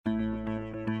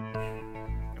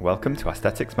Welcome to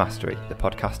Aesthetics Mastery, the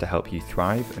podcast to help you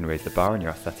thrive and raise the bar in your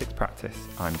aesthetics practice.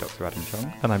 I'm Dr. Adam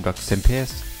Chong. And I'm Dr. Tim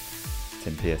Pearce.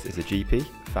 Tim Pearce is a GP,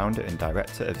 founder and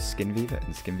director of SkinViva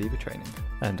and SkinViva Training.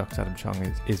 And Dr. Adam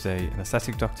Chong is an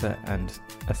aesthetic doctor and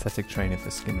aesthetic trainer for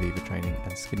SkinViva Training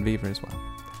and SkinViva as well.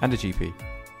 And a GP.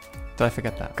 Did I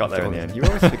forget that? Got there in the end. You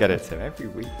always forget it, Tim. Every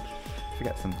week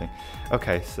forget something.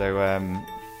 Okay, so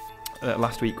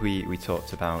last week we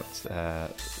talked about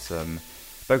some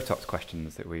Botox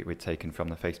questions that we'd taken from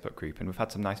the Facebook group, and we've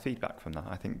had some nice feedback from that.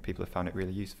 I think people have found it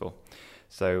really useful.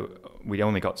 So we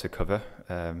only got to cover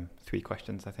 3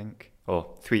 questions, I think, or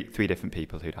three different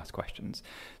people who'd asked questions.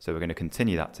 So we're going to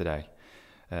continue that today.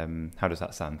 How does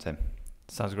that sound, Tim?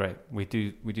 Sounds great. We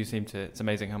do seem to. It's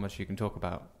amazing how much you can talk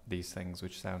about these things,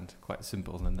 which sound quite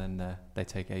simple, and then they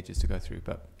take ages to go through.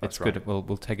 But it's good.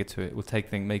 We'll take it to it. We'll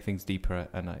make things deeper,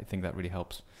 and I think that really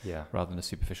helps. Yeah. Rather than a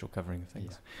superficial covering of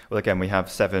things. Yeah. Well, again, we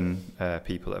have 7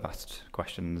 people that have asked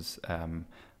questions.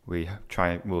 We'll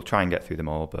try and get through them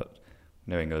all, but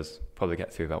knowing us, probably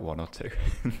get through about 1 or 2.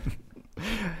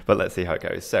 But let's see how it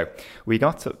goes. So we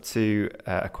got up to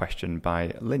a question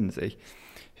by Lindsay,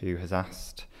 who has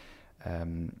asked.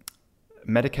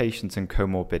 Medications and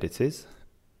comorbidities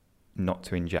not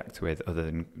to inject with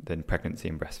other than pregnancy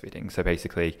and breastfeeding. So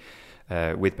basically,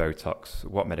 with Botox,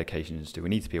 what medications do we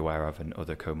need to be aware of and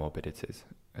other comorbidities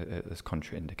as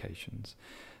contraindications?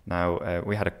 Now,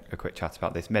 we had a quick chat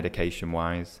about this.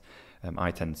 Medication-wise,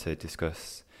 I tend to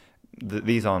discuss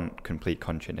these aren't complete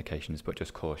contraindications, but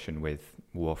just caution with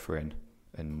warfarin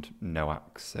and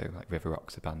NOACs, so like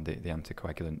rivaroxaban, the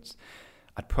anticoagulants.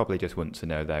 I'd probably just want to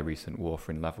know their recent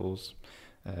warfarin levels.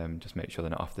 Just make sure they're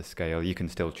not off the scale. You can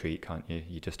still treat, can't you?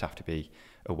 You just have to be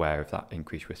aware of that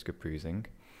increased risk of bruising.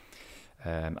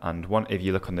 And if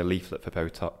you look on the leaflet for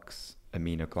Botox,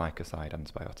 aminoglycoside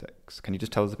antibiotics. Can you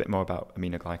just tell us a bit more about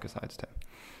aminoglycosides, Tim?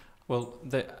 Well,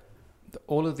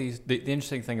 all of these. The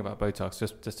interesting thing about Botox,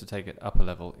 just to take it up a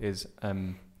level, is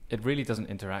it really doesn't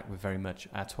interact with very much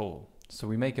at all. So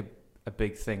we make a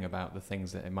big thing about the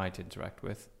things that it might interact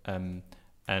with.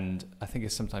 And I think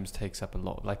it sometimes takes up a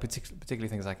lot, like particularly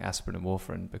things like aspirin and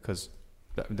warfarin, because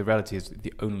the reality is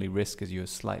the only risk is you're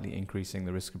slightly increasing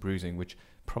the risk of bruising, which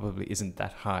probably isn't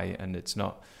that high, and it's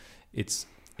not. It's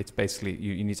basically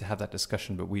you need to have that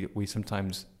discussion, but we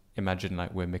sometimes imagine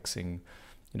like we're mixing,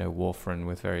 warfarin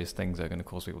with various things that are going to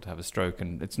cause people to have a stroke,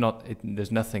 and it's not.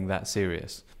 There's nothing that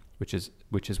serious, which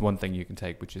is one thing you can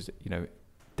take, which is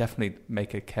definitely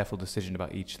make a careful decision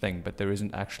about each thing, but there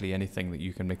isn't actually anything that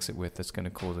you can mix it with that's going to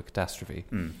cause a catastrophe.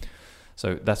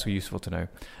 So that's useful to know.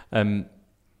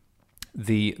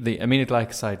 The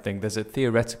aminoglycoside thing, there's a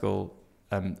theoretical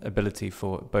ability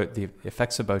for both the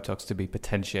effects of Botox to be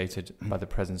potentiated by the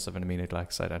presence of an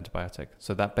aminoglycoside antibiotic.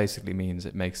 So that basically means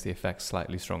it makes the effects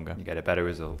slightly stronger. You get a better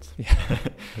result. Yeah.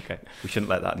 Okay. We shouldn't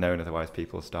let that known, otherwise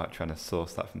people start trying to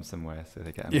source that from somewhere so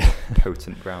they get a more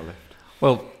potent brow lift.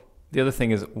 Well, the other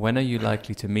thing is, when are you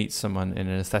likely to meet someone in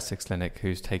an aesthetics clinic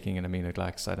who's taking an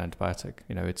aminoglycoside antibiotic?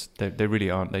 They really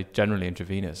aren't. They're generally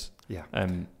intravenous. Yeah.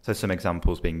 So some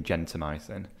examples being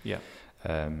gentamicin. Yeah.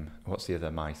 What's the other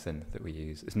mycin that we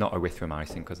use? It's not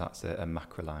erythromycin because that's a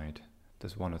macrolide.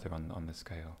 There's one other on the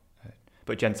scale.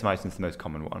 But gentamicin is the most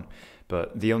common one.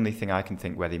 But the only thing I can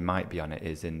think where they might be on it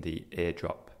is in the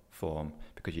eardrop form,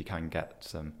 because you can get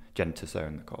some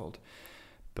gentasone, they're called.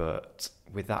 But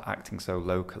with that acting so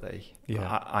locally,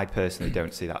 I personally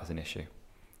don't see that as an issue.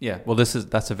 Yeah, well,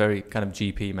 that's a very kind of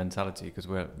GP mentality, because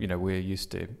we're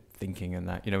used to thinking in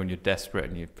that when you're desperate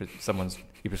and you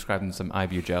prescribe them some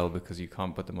Ibugel because you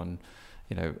can't put them on,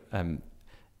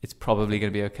 it's probably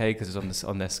going to be okay because it's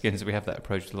on their skin. So we have that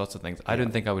approach to lots of things. I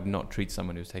don't think I would not treat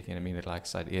someone who's taking an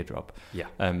aminoglycoside eardrop. Yeah.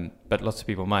 But lots of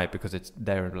people might, because it's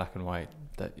there in black and white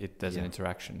that there's an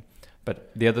interaction.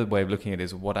 But the other way of looking at it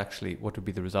is what would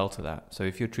be the result of that. So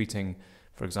if you're treating,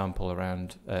 for example,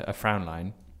 around a frown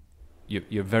line,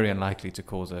 you're very unlikely to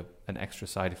cause an extra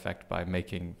side effect by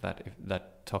making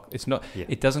it's not. Yeah.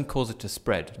 It doesn't cause it to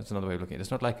spread. That's another way of looking at it.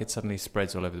 It's not like it suddenly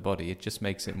spreads all over the body. It just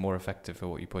makes it more effective for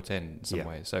what you put in some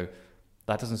way. So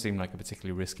that doesn't seem like a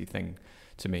particularly risky thing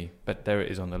to me. But there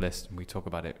it is on the list, and we talk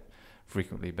about it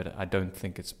frequently. But I don't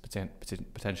think it's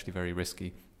potentially very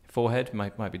risky. Forehead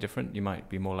might be different. You might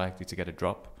be more likely to get a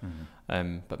drop.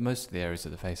 Mm-hmm. But most of the areas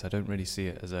of the face, I don't really see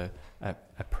it as a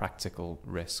practical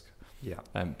risk. Yeah.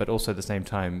 But also at the same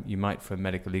time, you might, for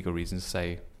medical legal reasons,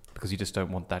 say, because you just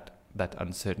don't want that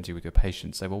uncertainty with your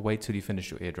patient, say, well, wait till you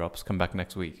finish your eardrops, come back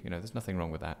next week. There's nothing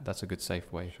wrong with that. That's a good, safe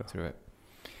way through it.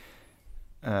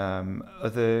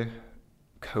 Other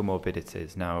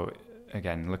comorbidities. Now,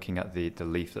 again, looking at the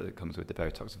leaflet that comes with the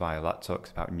Botox vial, that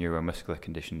talks about neuromuscular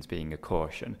conditions being a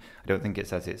caution. I don't think it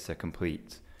says it's a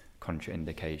complete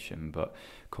contraindication, but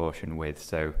caution with.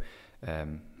 So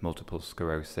multiple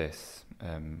sclerosis,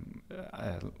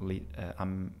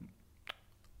 Amber-Leeton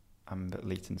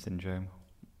syndrome.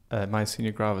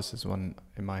 Myasthenia gravis is one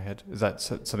in my head. Is that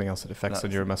something else that affects the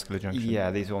neuromuscular junction?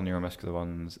 Yeah, these are all neuromuscular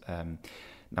ones.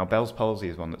 Now, Bell's palsy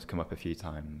is one that's come up a few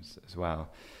times as well.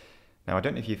 Now, I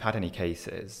don't know if you've had any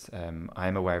cases. I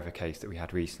am aware of a case that we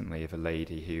had recently of a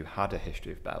lady who had a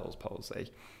history of Bell's palsy.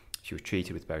 She was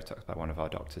treated with Botox by one of our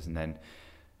doctors, and then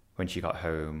when she got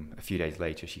home, a few days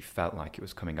later, she felt like it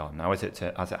was coming on. Now, as it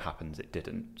happens, it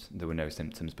didn't. There were no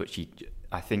symptoms, but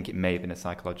I think it may have been a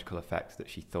psychological effect that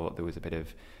she thought there was a bit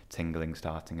of tingling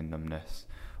starting and numbness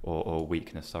or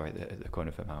weakness, at the corner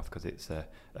of her mouth, because it's a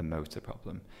motor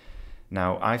problem.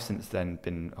 Now, I've since then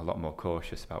been a lot more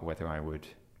cautious about whether I would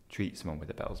treat someone with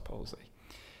a Bell's palsy,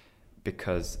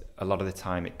 because a lot of the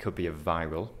time it could be a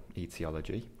viral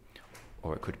etiology,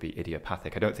 or it could be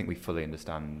idiopathic. I don't think we fully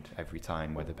understand every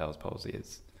time whether Bell's palsy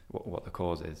is, what the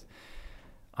cause is.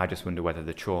 I just wonder whether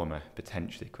the trauma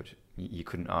potentially could, you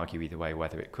couldn't argue either way,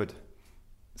 whether it could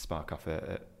spark off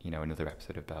another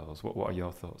episode of Bell's. What are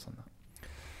your thoughts on that?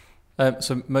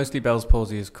 So mostly Bell's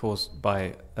palsy is caused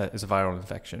by is a viral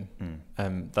infection.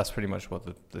 That's pretty much what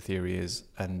the theory is,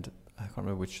 and I can't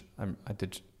remember which.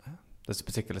 There's a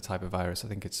particular type of virus. I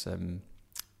think it's the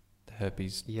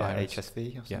herpes virus.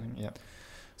 HSV or something. Yeah.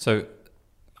 So,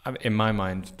 in my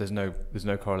mind, there's no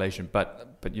correlation.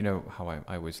 But you know how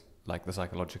I always like the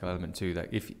psychological element too. That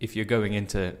if you're going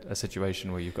into a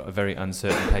situation where you've got a very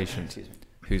uncertain patient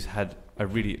who's had a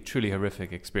really truly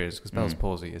horrific experience, because Bell's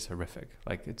palsy is horrific.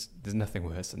 Like there's nothing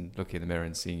worse than looking in the mirror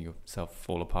and seeing yourself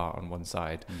fall apart on one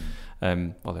side.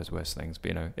 Well, there's worse things,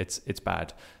 but it's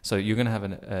bad. So you're going to have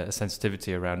a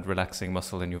sensitivity around relaxing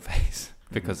muscle in your face,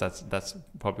 because that's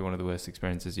probably one of the worst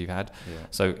experiences you've had. Yeah.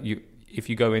 So if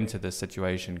you go into this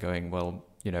situation going, well,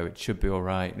 it should be all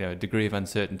right, a degree of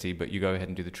uncertainty, but you go ahead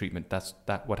and do the treatment,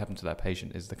 what happened to that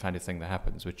patient is the kind of thing that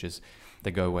happens, which is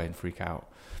they go away and freak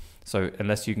out. So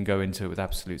unless you can go into it with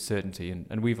absolute certainty,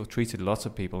 and we've treated lots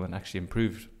of people and actually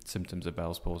improved symptoms of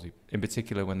Bell's palsy, in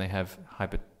particular when they have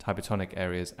hypertonic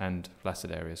areas and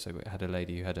flaccid areas. So we had a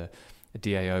lady who had a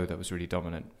DAO that was really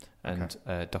dominant, and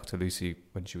Dr. Lucy,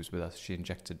 when she was with us, she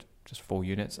injected just 4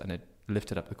 units, and it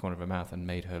lifted up the corner of her mouth and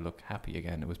made her look happy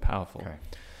again. It was powerful. Okay.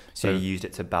 So you used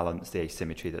it to balance the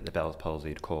asymmetry that the Bell's palsy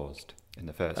had caused in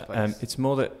the first place. It's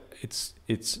more that it's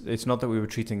not that we were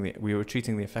treating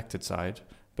the affected side,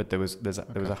 but there was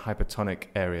a hypertonic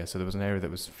area, so there was an area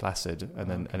that was flaccid,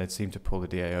 and it seemed to pull the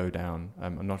DAO down.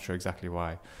 I'm not sure exactly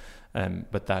why,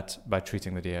 but that by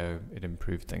treating the DAO, it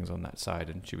improved things on that side,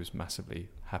 and she was massively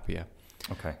happier.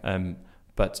 Okay.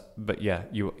 But yeah,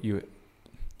 you.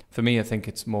 For me, I think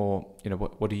it's more.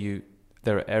 What do you?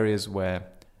 There are areas where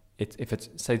if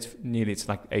it's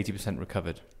like 80%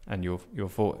 recovered, and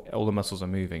all the muscles are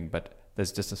moving, but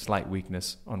there's just a slight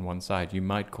weakness on one side. You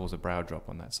might cause a brow drop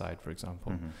on that side, for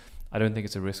example. I don't think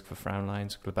it's a risk for frown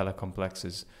lines. Glabella complex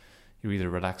is you're either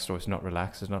relaxed or it's not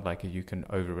relaxed. It's not like you can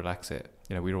over relax it.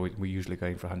 We're usually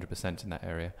going for 100% in that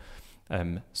area.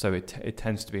 So it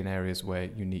tends to be in areas where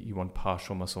you want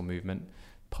partial muscle movement,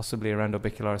 possibly around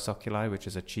orbicularis oculi, which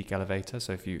is a cheek elevator.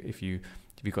 So if you've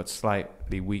got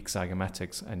slightly weak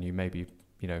zygomatics and you maybe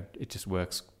it just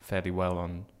works fairly well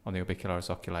on the orbicularis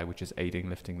oculi, which is aiding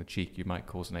lifting the cheek, you might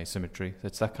cause an asymmetry. So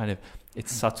it's that kind of,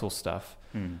 it's subtle stuff.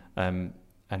 And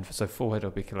so forehead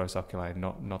orbicularis oculi,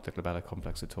 not the glabella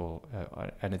complex at all.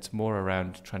 And it's more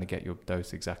around trying to get your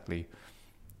dose exactly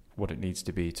what it needs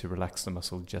to be to relax the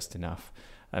muscle just enough.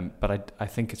 But I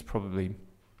think it's probably,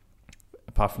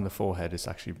 apart from the forehead, it's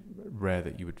actually rare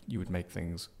that you would make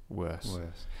things worse.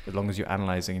 As long as you're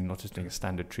analysing and not just doing a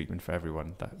standard treatment for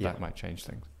everyone, that might change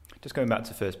things. Just going back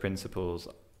to first principles,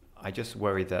 I just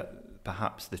worry that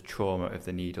perhaps the trauma of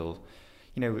the needle,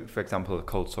 for example, a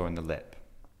cold sore in the lip,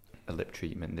 a lip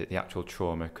treatment, the actual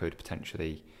trauma could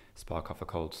potentially spark off a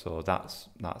cold sore. That's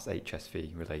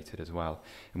HSV related as well,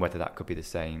 and whether that could be the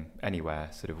same anywhere,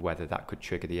 sort of whether that could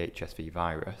trigger the HSV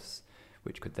virus,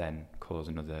 which could then cause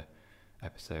another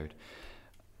episode.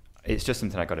 It's just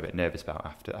something I got a bit nervous about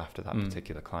after that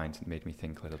particular client, and made me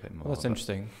think a little bit more. Well, that's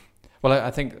interesting. Well,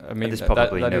 I think there's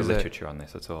probably no literature on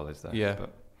this at all, is there? Yeah,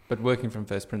 but working from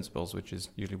first principles, which is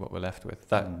usually what we're left with,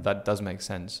 that does make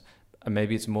sense. And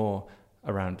maybe it's more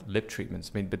around lip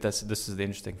treatments. But this is the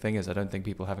interesting thing, is I don't think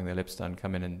people having their lips done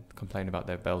come in and complain about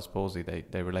their Bell's palsy.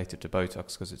 They relate it to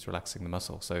Botox because it's relaxing the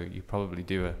muscle. So you probably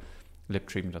do a lip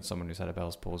treatment on someone who's had a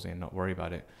Bell's palsy and not worry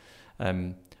about it.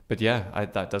 But yeah,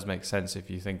 that does make sense if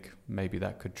you think maybe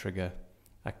that could trigger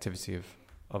activity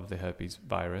of the herpes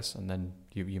virus, and then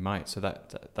you might. So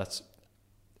that's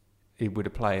it would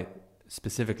apply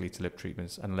specifically to lip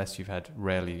treatments, unless you've had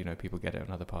rarely, people get it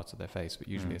on other parts of their face, but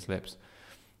usually it's lips.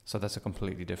 So that's a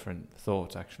completely different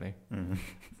thought, actually.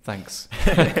 Thanks.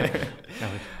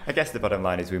 I guess the bottom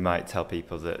line is we might tell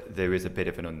people that there is a bit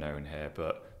of an unknown here,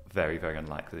 but very, very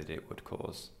unlikely that it would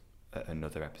cause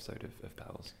another episode of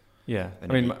bowels. Yeah, I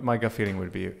mean, my gut feeling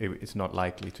would be it's not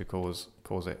likely to cause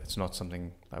it. It's not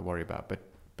something I worry about,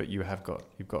 but you've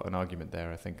got an argument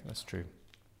there. I think that's true.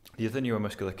 The other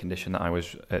neuromuscular condition that I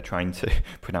was trying to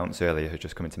pronounce earlier has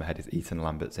just come into my head is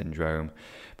Eaton-Lambert syndrome.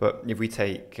 But if we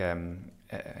take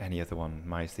any other one,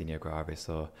 myasthenia gravis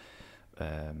or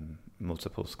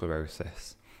multiple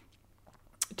sclerosis,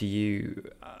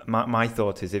 my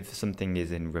thought is if something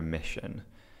is in remission,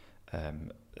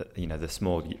 the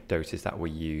small doses that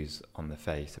we use on the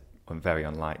face are very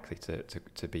unlikely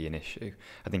to be an issue.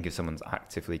 I think if someone's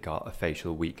actively got a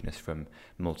facial weakness from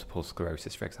multiple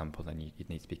sclerosis, for example, then you'd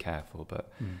need to be careful.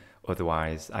 But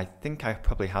otherwise, I think I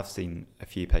probably have seen a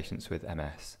few patients with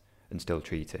MS and still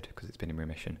treated because it's been in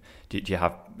remission. Do you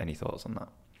have any thoughts on that?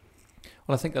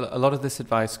 Well, I think a lot of this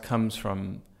advice comes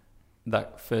from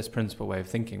that first principle way of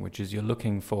thinking, which is you're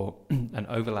looking for an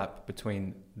overlap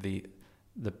between the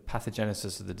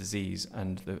pathogenesis of the disease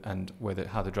and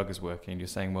how the drug is working. You're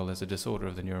saying, well, there's a disorder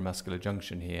of the neuromuscular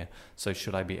junction here, so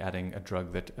should I be adding a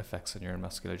drug that affects the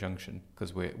neuromuscular junction?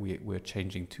 Because we're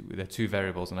changing they're two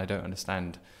variables, and I don't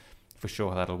understand for sure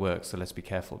how that'll work, so let's be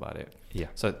careful about it. Yeah.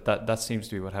 So that seems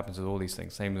to be what happens with all these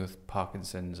things. Same with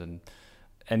Parkinson's and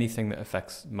anything that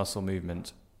affects muscle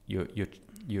movement. You're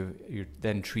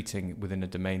then treating within a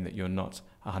domain that you're not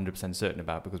 100% certain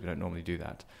about, because we don't normally do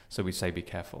that. So we say be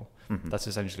careful. That's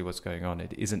essentially what's going on.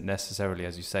 It isn't necessarily,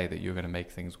 as you say, that you're going to make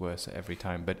things worse every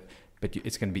time, but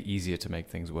it's going to be easier to make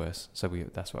things worse. So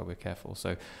that's why we're careful.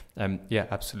 So yeah,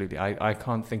 absolutely. I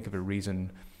can't think of a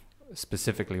reason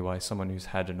specifically why someone who's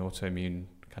had an autoimmune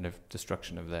kind of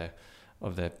destruction of their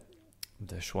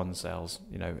Schwann cells,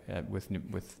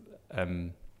 with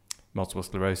multiple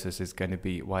sclerosis is going to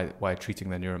be why treating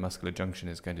the neuromuscular junction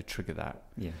is going to trigger that.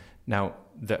 Yeah. Now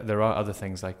there are other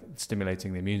things like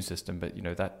stimulating the immune system, but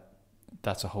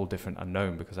that's a whole different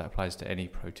unknown, because that applies to any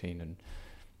protein, and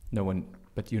no one.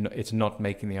 But it's not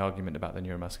making the argument about the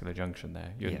neuromuscular junction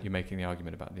there. You're making the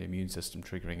argument about the immune system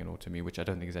triggering an autoimmune, which I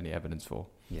don't think there's any evidence for.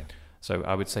 Yeah. So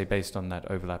I would say, based on that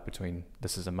overlap between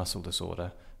this is a muscle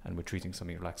disorder and we're treating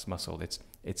something that lacks muscle,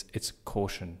 it's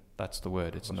caution. That's the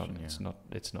word. It's not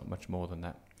much more than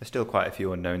that. There's still quite a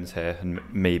few unknowns here, and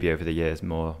maybe over the years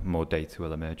more data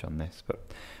will emerge on this.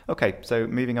 But okay, so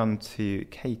moving on to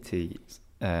Katie's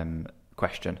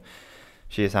question.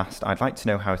 She has asked, I'd like to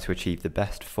know how to achieve the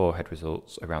best forehead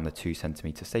results around the 2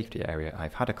 centimetre safety area.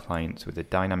 I've had a client with a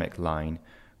dynamic line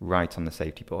right on the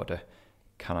safety border.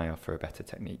 Can I offer a better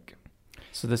technique?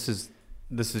 So this is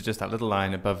just that little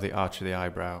line above the arch of the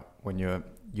eyebrow when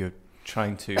you're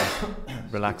trying to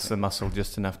relax the muscle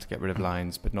just enough to get rid of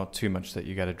lines, but not too much that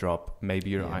you get a drop. Maybe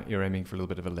you're aiming for a little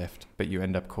bit of a lift, but you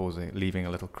end up leaving a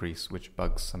little crease, which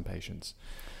bugs some patients.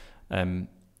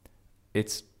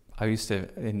 I used to,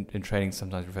 in training,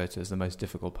 sometimes refer to it as the most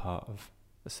difficult part of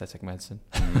aesthetic medicine.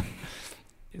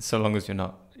 So long as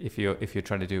if you're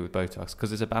trying to do it with Botox,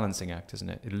 because it's a balancing act, isn't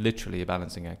it? It's literally a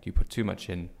balancing act. You put too much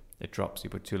in, it drops. You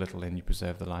put too little in, you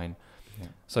preserve the line. Yeah.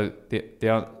 So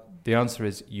the answer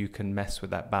is you can mess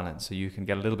with that balance. So you can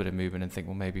get a little bit of movement and think,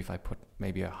 well, maybe if I put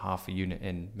maybe a half a unit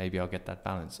in, maybe I'll get that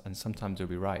balance. And sometimes you'll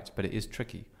be right, but it is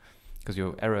tricky because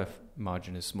your error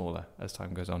margin is smaller as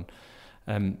time goes on.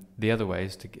 The other way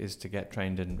is to get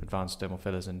trained in advanced dermal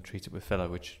fillers and treat it with filler,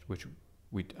 which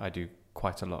I do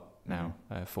quite a lot now.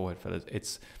 Forehead fillers.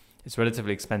 It's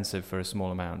relatively expensive for a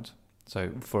small amount.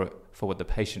 So for what the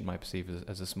patient might perceive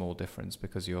as a small difference,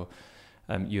 because you're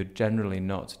generally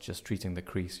not just treating the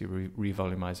crease, you're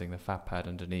revolumizing the fat pad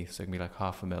underneath. So it can be like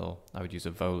 0.5 ml. I would use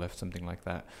a Volef, something like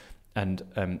that. And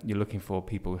you're looking for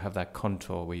people who have that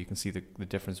contour where you can see the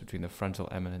difference between the frontal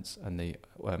eminence and the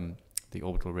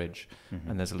orbital ridge,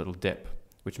 and there's a little dip,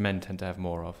 which men tend to have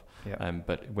more of. Yeah.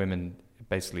 But women,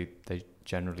 basically, they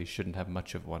generally shouldn't have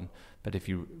much of one. But if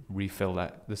you refill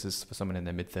that, this is for someone in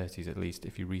their mid-30s at least,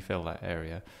 if you refill that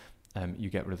area, you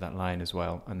get rid of that line as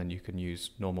well, and then you can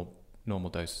use normal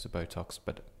doses of Botox.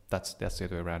 But that's the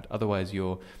other way around. Otherwise,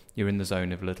 you're in the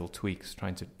zone of little tweaks,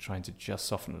 trying to just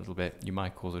soften a little bit. You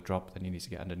might cause a drop, then you need to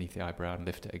get underneath the eyebrow and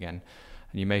lift it again,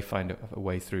 and you may find a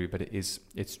way through. But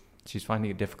she's finding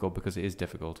it difficult because it is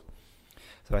difficult.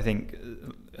 So I think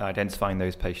identifying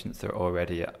those patients that are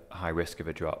already at high risk of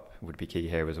a drop would be key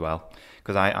here as well.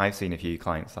 Because I've seen a few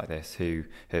clients like this who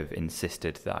have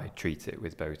insisted that I treat it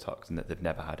with Botox and that they've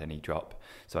never had any drop.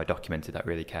 So I documented that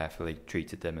really carefully,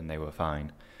 treated them, and they were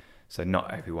fine. So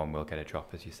not everyone will get a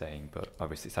drop, as you're saying, but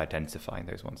obviously it's identifying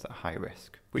those ones that are high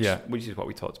risk, which is what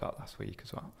we talked about last week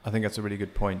as well. I think that's a really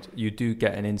good point. You do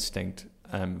get an instinct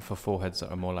for foreheads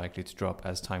that are more likely to drop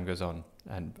as time goes on,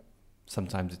 and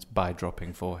sometimes it's by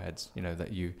dropping foreheads,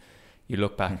 that you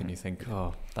look back and you think,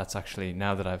 oh, that's actually,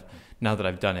 now that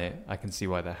I've done it, I can see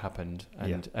why that happened.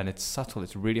 And it's subtle.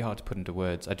 It's really hard to put into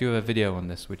words. I do have a video on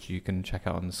this, which you can check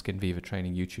out on the Skin Viva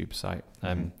Training YouTube site.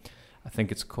 I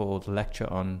think it's called Lecture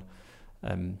on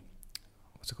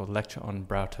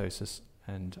brow ptosis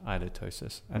and eyelid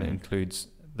ptosis, and it includes,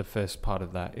 the first part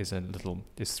of that is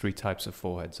is 3 types of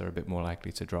foreheads that are a bit more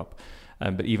likely to drop,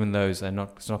 but even those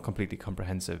it's not completely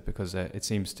comprehensive, because it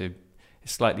seems to,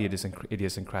 it's slightly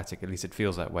idiosyncratic, at least it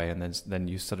feels that way, and then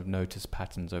you sort of notice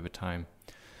patterns over time,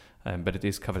 but it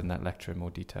is covered in that lecture in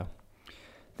more detail.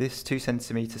 This 2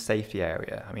 centimetre safety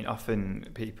area, I mean, often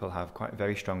people have quite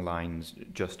very strong lines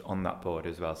just on that border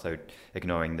as well, so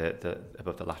ignoring the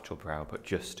above the lateral brow, but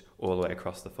just all the way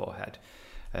across the forehead.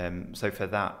 So for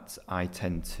that, I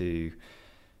tend to,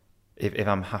 if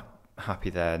I'm happy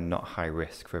they're not high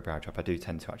risk for a brow drop, I do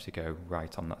tend to actually go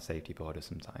right on that safety border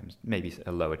sometimes, maybe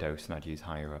a lower dose, and I'd use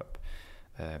higher up,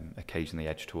 occasionally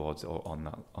edge towards or on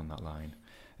that line.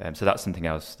 So that's something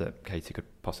else that Katie could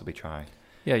possibly try.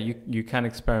 Yeah, you can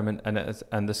experiment,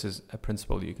 and this is a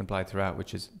principle that you can apply throughout,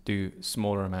 which is do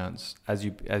smaller amounts as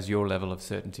your level of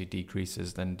certainty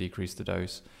decreases, then decrease the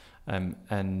dose,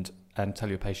 and tell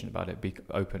your patient about it. Be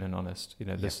open and honest.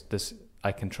 This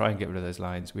I can try and get rid of those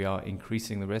lines. We are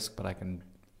increasing the risk, but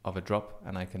of a drop,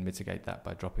 and I can mitigate that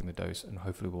by dropping the dose, and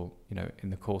hopefully we'll, in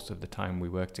the course of the time we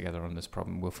work together on this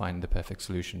problem, we'll find the perfect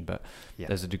solution. But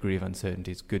there's a degree of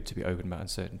uncertainty. It's good to be open about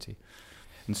uncertainty.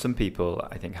 And some people,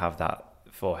 I think, have that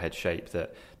forehead shape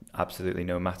that absolutely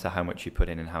no matter how much you put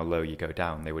in and how low you go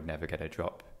down, they would never get a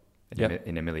drop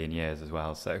in a million years as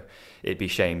well. So it'd be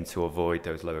shame to avoid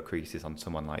those lower creases on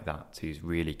someone like that who's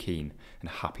really keen and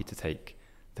happy to take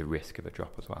the risk of a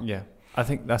drop as well. Yeah, I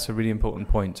think that's a really important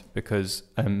point, because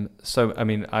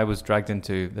I was dragged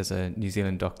into, there's a New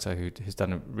Zealand doctor who's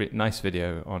done a nice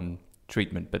video on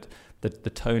treatment, but the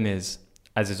tone is,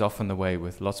 as is often the way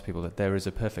with lots of people, that there is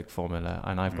a perfect formula,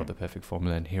 and I've got the perfect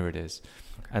formula, and here it is.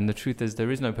 Okay. And the truth is,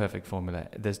 there is no perfect formula.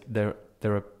 There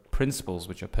are principles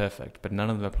which are perfect, but none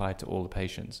of them apply to all the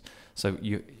patients. So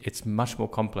it's much more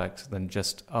complex than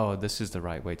just, oh, this is the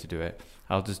right way to do it.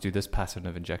 I'll just do this pattern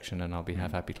of injection and I'll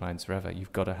have happy clients forever.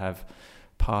 You've got to have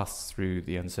paths through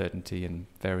the uncertainty and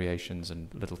variations and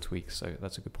little tweaks. So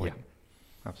that's a good point.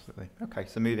 Yeah, absolutely. Okay,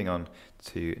 so moving on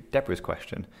to Deborah's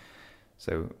question.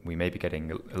 So we may be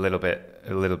getting a little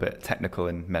bit technical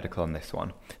and medical on this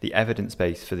one. The evidence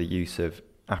base for the use of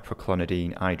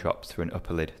aproclonidine eye drops for an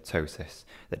upper lid ptosis.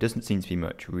 There doesn't seem to be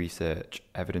much research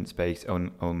evidence base,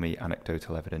 only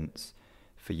anecdotal evidence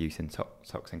for use in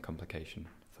toxin complication.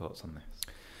 Thoughts on this?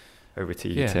 Over to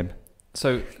you, Tim.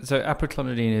 So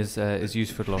aproclonidine is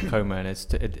used for glaucoma, and its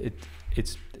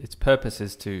purpose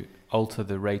is to alter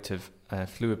the rate of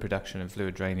fluid production and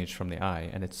fluid drainage from the eye,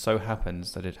 and it so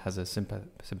happens that it has a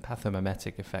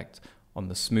sympathomimetic effect on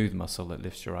the smooth muscle that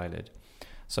lifts your eyelid.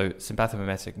 So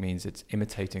sympathomimetic means it's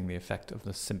imitating the effect of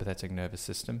the sympathetic nervous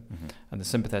system, and the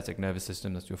sympathetic nervous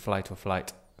system, that's your fight or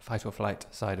flight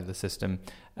side of the system,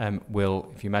 will,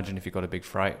 if you imagine if you got a big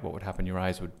fright, what would happen? Your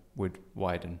eyes would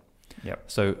widen. Yep.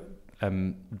 So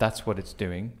that's what it's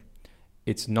doing.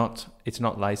 It's not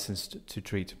licensed to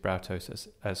treat brow ptosis,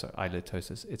 eyelid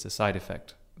ptosis. It's a side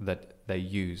effect that they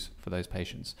use for those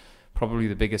patients. Probably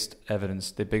the biggest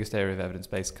area of evidence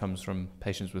base comes from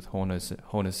patients with Horner's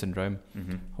syndrome.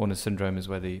 Horner's syndrome is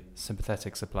where the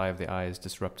sympathetic supply of the eye is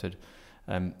disrupted.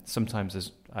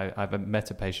 Sometimes I've met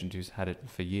a patient who's had it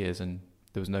for years and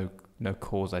there was no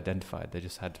cause identified. They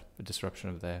just had a disruption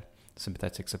of their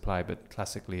sympathetic supply, but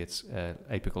classically it's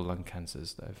apical lung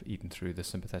cancers that have eaten through the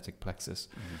sympathetic plexus.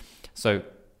 So,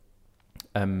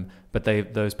 but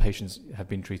those patients have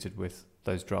been treated with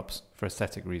those drops for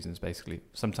aesthetic reasons, basically.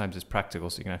 Sometimes it's practical,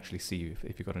 so you can actually see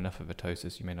if you've got enough of a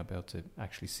ptosis, you may not be able to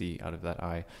actually see out of that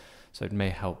eye. So it may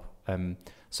help.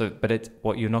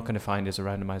 What you're not going to find is a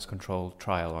randomized controlled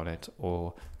trial on it,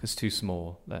 or it's too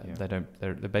small. There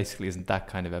basically isn't that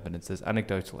kind of evidence. There's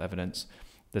anecdotal evidence.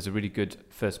 There's a really good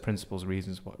first principles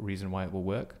reason why it will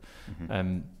work.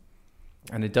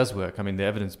 And it does work. I mean, the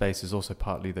evidence base is also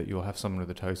partly that you'll have someone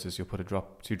with a ptosis, you'll put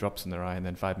 2 drops in their eye, and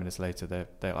then 5 minutes later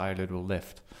their eyelid will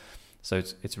lift. So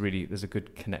it's really, there's a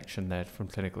good connection there from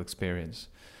clinical experience,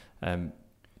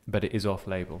 but it is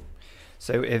off-label.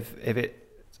 So if it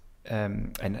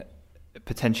and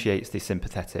potentiates the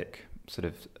sympathetic sort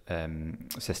of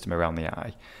system around the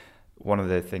eye, one of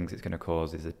the things it's going to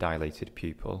cause is a dilated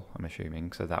pupil, I'm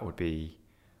assuming. So that would be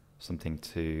something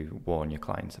to warn your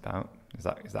clients about. Is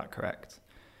that correct?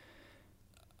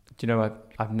 Do you know,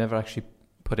 I've never actually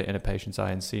put it in a patient's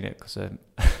eye and seen it, because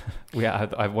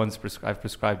I've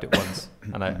prescribed it once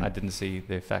and I didn't see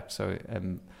the effect. So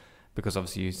because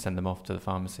obviously you send them off to the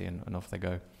pharmacy and off they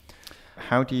go.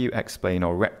 How do you explain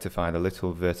or rectify the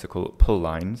little vertical pull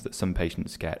lines that some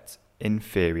patients get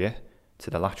inferior to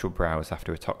the lateral brows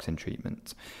after a toxin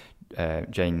treatment?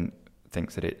 Jane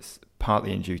thinks that it's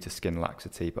partly due to skin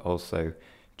laxity, but also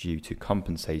due to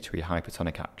compensatory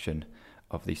hypertonic action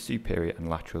of the superior and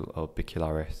lateral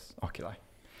orbicularis oculi.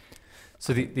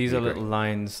 So these are little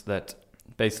lines that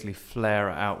basically flare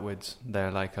outwards. They're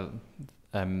like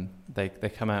they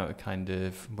come out at kind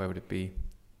of, where would it be?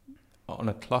 On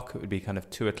a clock, it would be kind of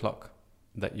 2 o'clock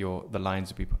that the lines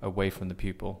would be away from the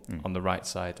pupil on the right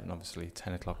side, and obviously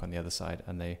 10 o'clock on the other side.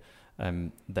 And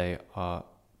they are,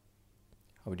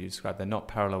 how would you describe? They're not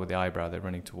parallel with the eyebrow. They're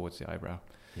running towards the eyebrow.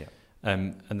 Yeah.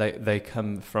 And they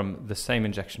come from the same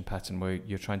injection pattern where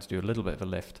you're trying to do a little bit of a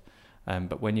lift.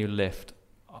 But when you lift,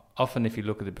 often if you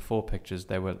look at the before pictures,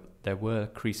 there were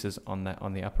creases on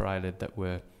the upper eyelid that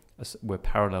were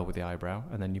parallel with the eyebrow,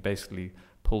 and then you basically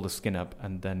pull the skin up,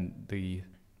 and then the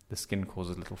skin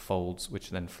causes little folds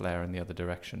which then flare in the other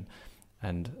direction,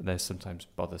 and they're sometimes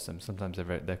bothersome. Sometimes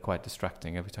they're quite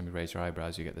distracting. Every time you raise your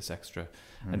eyebrows, you get this extra,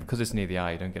 and because it's near the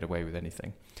eye, you don't get away with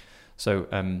anything. So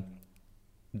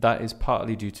that is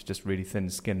partly due to just really thin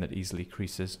skin that easily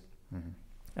creases,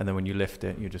 and then when you lift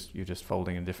it, you're just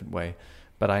folding in a different way.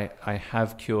 But I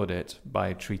have cured it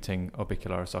by treating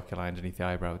orbicularis oculi underneath the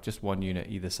eyebrow, just one unit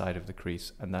either side of the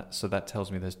crease, and that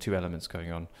tells me there's two elements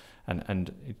going on,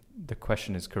 and the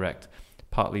question is correct.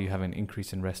 Partly you have an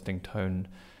increase in resting tone,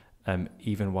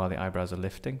 even while the eyebrows are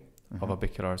lifting of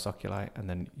orbicularis oculi, and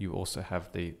then you also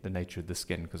have the nature of the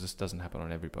skin, because this doesn't happen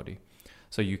on everybody.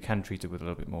 So you can treat it with a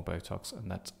little bit more Botox, and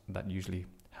that usually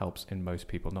helps in most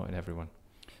people, not in everyone.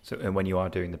 So, and when you are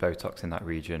doing the Botox in that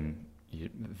region, you're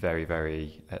very,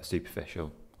 very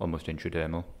superficial, almost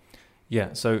intradermal.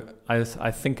 Yeah, so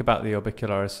I think about the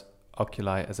orbicularis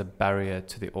oculi as a barrier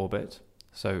to the orbit.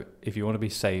 So if you want to be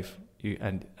safe,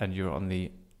 and you're on the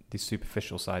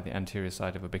superficial side, the anterior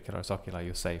side of orbicularis oculi,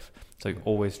 you're safe. So you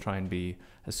always try and be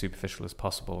as superficial as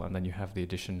possible, and then you have the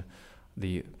addition.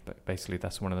 Basically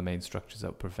that's one of the main structures that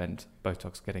will prevent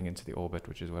Botox getting into the orbit,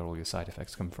 which is where all your side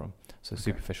effects come from. So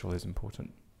superficial is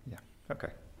important. Yeah. Okay.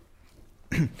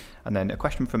 And then a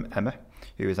question from Emma,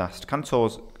 who has asked, can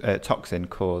toxin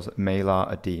cause malar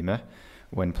edema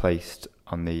when placed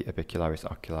on the orbicularis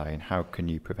oculi, and how can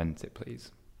you prevent it,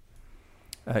 please?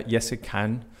 Yes, it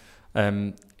can.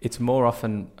 It's more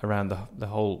often around the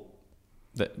whole,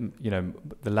 the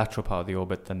lateral part of the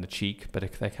orbit than the cheek, but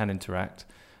they can interact.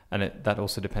 And that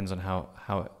also depends on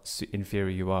how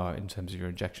inferior you are in terms of your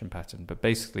injection pattern. But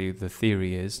basically, the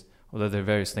theory is, although there are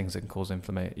various things that can cause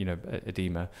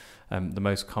edema, the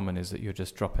most common is that you're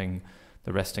just dropping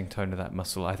the resting tone of that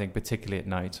muscle. I think particularly at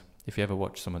night, if you ever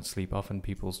watch someone sleep, often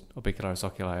people's orbicularis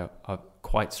oculi are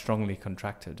quite strongly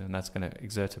contracted, and that's going to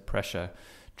exert a pressure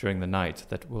during the night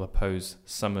that will oppose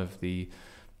some of the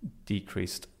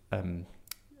decreased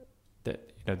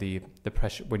the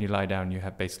pressure. When you lie down, you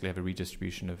basically have a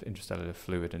redistribution of intracellular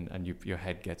fluid, and your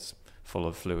head gets full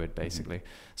of fluid, basically.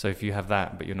 So if you have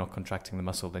that, but you're not contracting the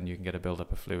muscle, then you can get a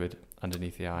buildup of fluid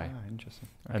underneath the eye. Interesting.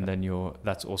 Okay. And then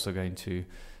that's also going to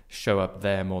show up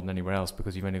there more than anywhere else,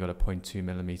 because you've only got a 0.2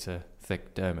 millimeter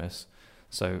thick dermis.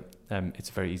 So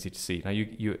it's very easy to see. Now,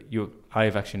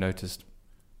 I've actually noticed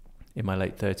in my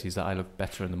late 30s that I look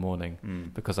better in the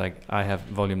morning because I have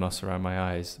volume loss around my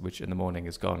eyes, which in the morning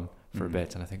is gone for a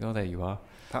bit, and I think, oh, there you are.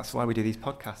 That's why we do these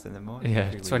podcasts in the morning. Yeah,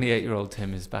 28-year-old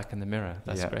Tim is back in the mirror.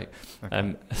 That's great.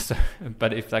 Okay.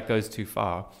 But if that goes too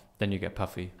far, then you get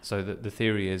puffy. So the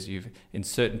theory is in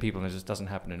certain people, and it just doesn't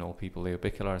happen in all people, the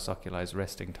orbicularis oculi's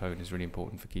resting tone is really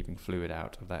important for keeping fluid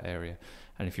out of that area.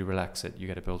 And if you relax it, you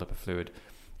get a buildup of fluid.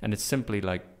 And it's simply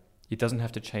like, it doesn't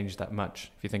have to change that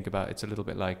much. If you think about it, it's a little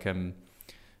bit like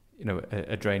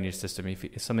a drainage system.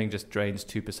 If something just drains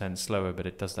 2% slower, but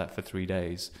it does that for 3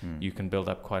 days, you can build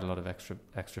up quite a lot of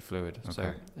extra fluid.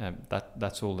 Okay. So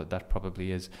that's all that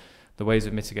probably is. The ways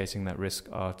of mitigating that risk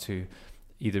are to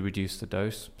either reduce the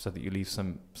dose so that you leave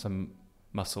some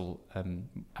muscle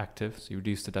active, so you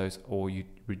reduce the dose, or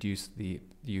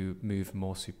you move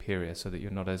more superior so that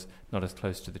you're not as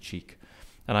close to the cheek.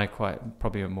 And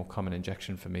probably a more common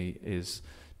injection for me is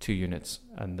 2 units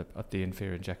and the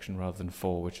inferior injection rather than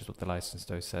 4, which is what the license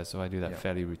dose says. So I do that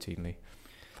fairly routinely,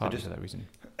 partly for that reason.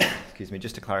 Excuse me,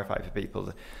 just to clarify for people,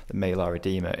 the malar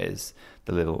edema is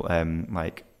the little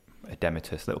like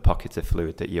edematous little pockets of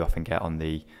fluid that you often get on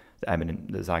the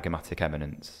zygomatic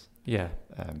eminence. Yeah.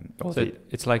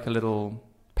 It's like a little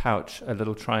pouch, a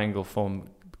little triangle form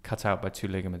cut out by 2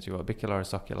 ligaments. You've got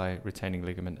orbicularis oculi, retaining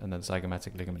ligament, and then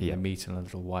zygomatic ligament. They meet in a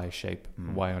little Y shape,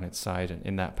 Y on its side, and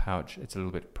in that pouch, it's a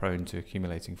little bit prone to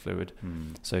accumulating fluid.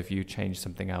 So if you change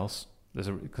something else,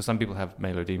 because some people have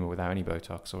malar edema without any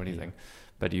Botox or anything,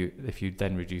 but if you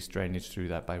then reduce drainage through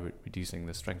that by reducing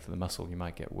the strength of the muscle, you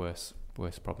might get worse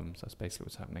problems. That's basically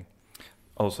what's happening.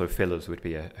 Also, fillers would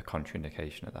be a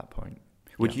contraindication at that point.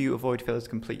 Would you avoid fillers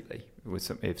completely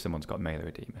if someone's got malar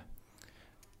edema?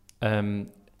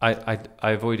 I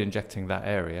avoid injecting that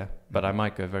area, but I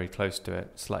might go very close to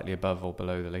it, slightly above or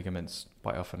below the ligaments.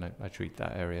 Quite often I treat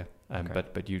that area,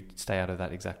 but you stay out of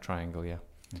that exact triangle,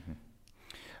 Mm-hmm.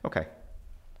 Okay,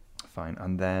 fine.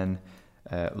 And then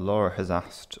Laura has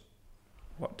asked,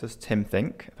 what does Tim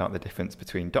think about the difference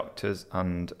between doctors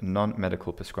and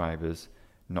non-medical prescribers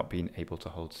not being able to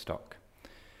hold stock?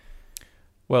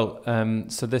 Well,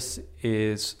 so this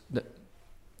is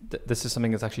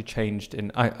something that's actually changed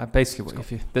in. I basically,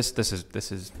 if you this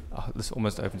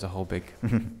almost opens a whole big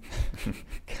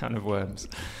can of worms.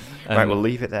 Right, we'll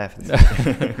leave it there for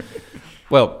this.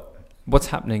 Well, what's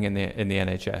happening in the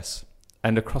NHS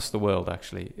and across the world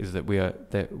actually is that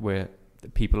the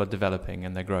people are developing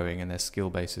and they're growing and their skill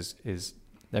base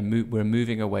we're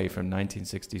moving away from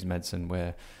 1960s medicine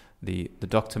where the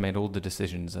doctor made all the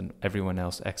decisions and everyone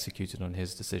else executed on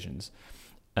his decisions,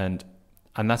 and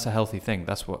that's a healthy thing.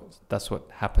 That's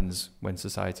what happens when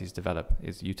societies develop.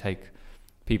 Is you take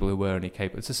people who were only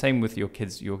capable. It's the same with your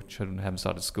kids. Your children haven't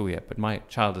started school yet, but my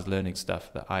child is learning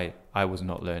stuff that I was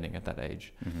not learning at that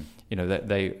age. Mm-hmm. You know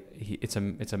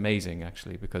it's amazing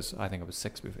actually, because I think I was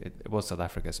 6. It was South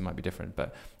Africa, so it might be different,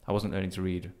 but I wasn't learning to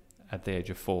read at the age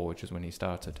of 4, which is when he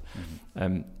started.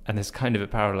 Mm-hmm. And there's kind of a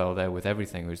parallel there with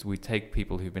everything, which we take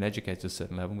people who've been educated to a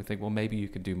certain level and we think, well, maybe you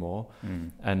can do more.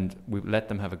 And we let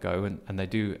them have a go and they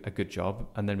do a good job,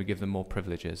 and then we give them more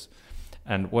privileges.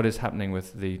 And what is happening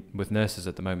with nurses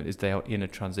at the moment is they are in a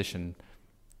transition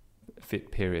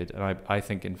fit period. And I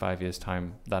think in 5 years'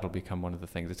 time, that'll become one of the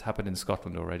things. It's happened in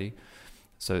Scotland already.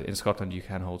 So in Scotland, you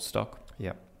can hold stock.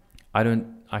 Yeah. I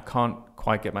can't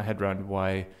quite get my head around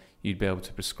why you'd be able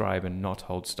to prescribe and not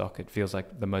hold stock. It feels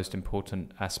like the most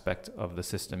important aspect of the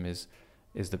system is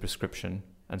the prescription.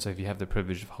 And so if you have the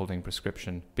privilege of holding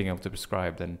prescription, being able to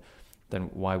prescribe, then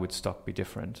why would stock be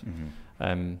different?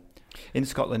 Mm-hmm. In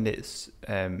Scotland, it's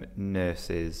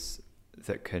nurses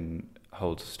that can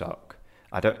hold stock.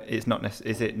 It's not.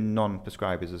 Is it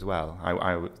non-prescribers as well?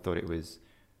 I thought it was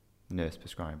nurse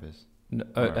prescribers. No,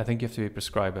 I think you have to be a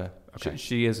prescriber. Okay.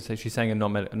 She's saying a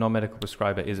non-medical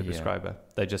prescriber is a prescriber.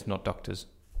 They're just not doctors.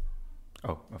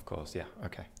 Oh, of course. Yeah.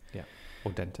 Okay. Yeah.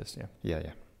 Or dentists. Yeah.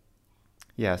 Yeah.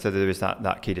 Yeah. So there is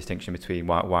that key distinction between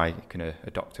why can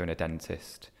a doctor and a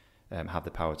dentist have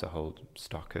the power to hold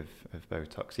stock of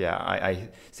Botox. Yeah, I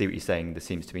see what you're saying. There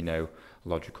seems to be no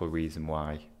logical reason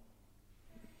why,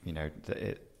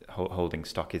 holding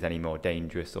stock is any more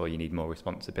dangerous, or you need more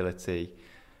responsibility,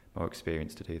 more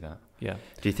experience to do that. Yeah.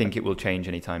 Do you think it will change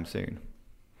anytime soon?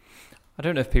 I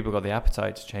don't know if people got the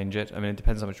appetite to change it. I mean, it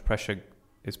depends how much pressure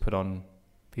is put on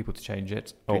people to change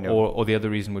it. Or the other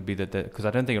reason would be that, because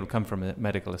I don't think it'll come from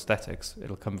medical aesthetics.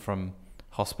 It'll come from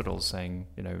hospitals saying,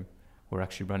 we're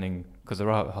actually running, because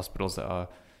there are hospitals that are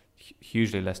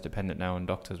hugely less dependent now on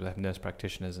doctors. We have nurse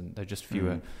practitioners and they're just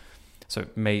fewer. So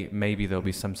maybe there'll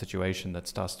be some situation that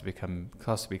starts to become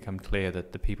clear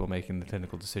that the people making the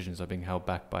clinical decisions are being held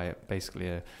back by basically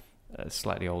a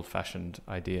slightly old-fashioned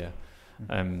idea.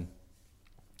 Mm-hmm.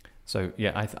 So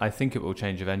yeah, I think it will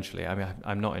change eventually. I mean,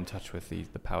 I'm not in touch with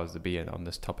the powers that be on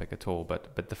this topic at all,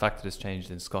 but the fact that it's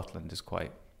changed in Scotland is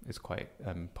quite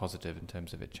positive in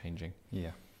terms of it changing.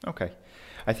 Yeah. Okay,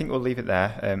 I think we'll leave it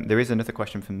there. There is another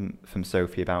question from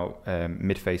Sophie about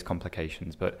mid-face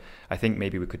complications, but I think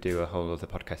maybe we could do a whole other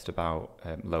podcast about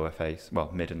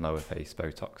mid and lower face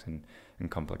Botox and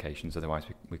complications. Otherwise,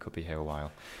 we could be here a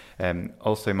while.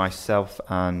 Also, myself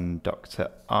and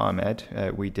Dr. Ahmed,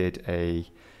 we did a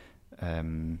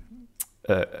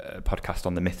podcast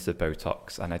on the myths of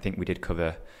Botox, and I think we did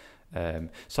cover.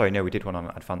 We did one on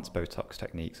advanced Botox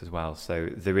techniques as well. So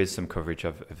there is some coverage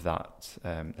of that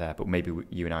there, but maybe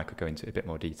you and I could go into a bit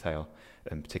more detail,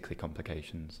 particularly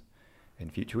complications, in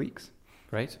future weeks.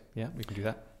 Great. Yeah, we can do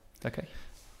that. Okay.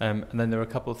 And then there are a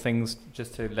couple of things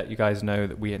just to let you guys know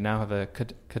that we now have a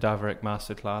cadaveric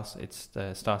masterclass. It's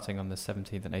starting on the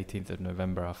 17th and 18th of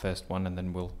November, our first one, and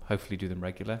then we'll hopefully do them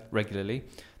regularly.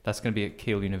 That's going to be at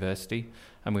Keele University,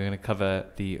 and we're going to cover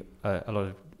a lot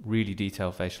of really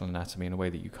detailed facial anatomy in a way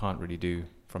that you can't really do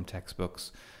from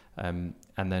textbooks. And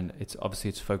then its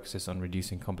focuses on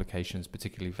reducing complications,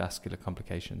 particularly vascular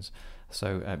complications.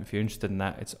 So if you're interested in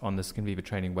that, it's on the Skin Viva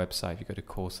training website. If you go to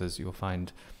courses, you'll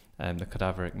find the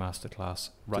cadaveric masterclass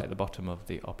right at the bottom of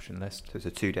the option list. So it's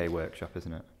a 2-day workshop,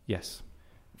 isn't it? Yes.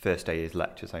 First day is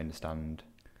lectures, I understand.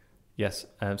 Yes.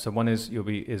 So one is it'll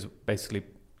be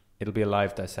a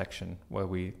live dissection where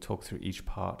we talk through each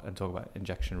part and talk about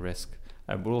injection risk.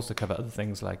 We'll also cover other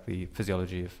things like the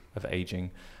physiology of aging.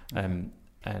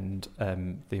 And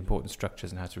the important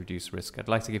structures and how to reduce risk. I'd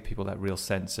like to give people that real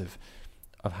sense of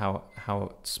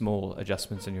how small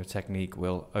adjustments in your technique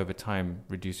will over time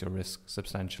reduce your risk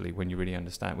substantially when you really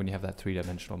understand, when you have that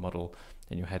 3-dimensional model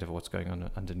in your head of what's going on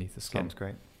underneath the skin. Sounds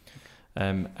great.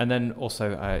 And then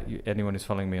also anyone who's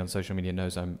following me on social media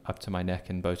knows I'm up to my neck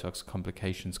in Botox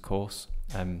complications course,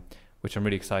 which I'm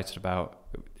really excited about.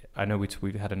 I know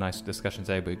we've had a nice discussion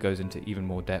today, but it goes into even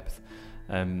more depth.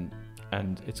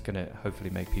 And it's going to hopefully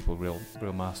make people real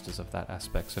masters of that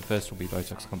aspect. So first will be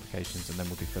Botox complications, and then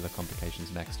we'll do filler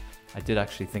complications next. I did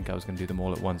actually think I was going to do them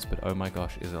all at once, but oh my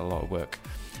gosh, is it a lot of work.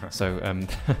 So,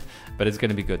 but it's going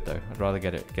to be good though. I'd rather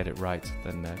get it right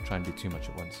than try and do too much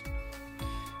at once.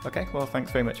 Okay, well,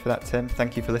 thanks very much for that, Tim.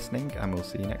 Thank you for listening, and we'll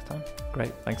see you next time.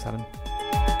 Great, thanks,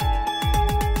 Alan.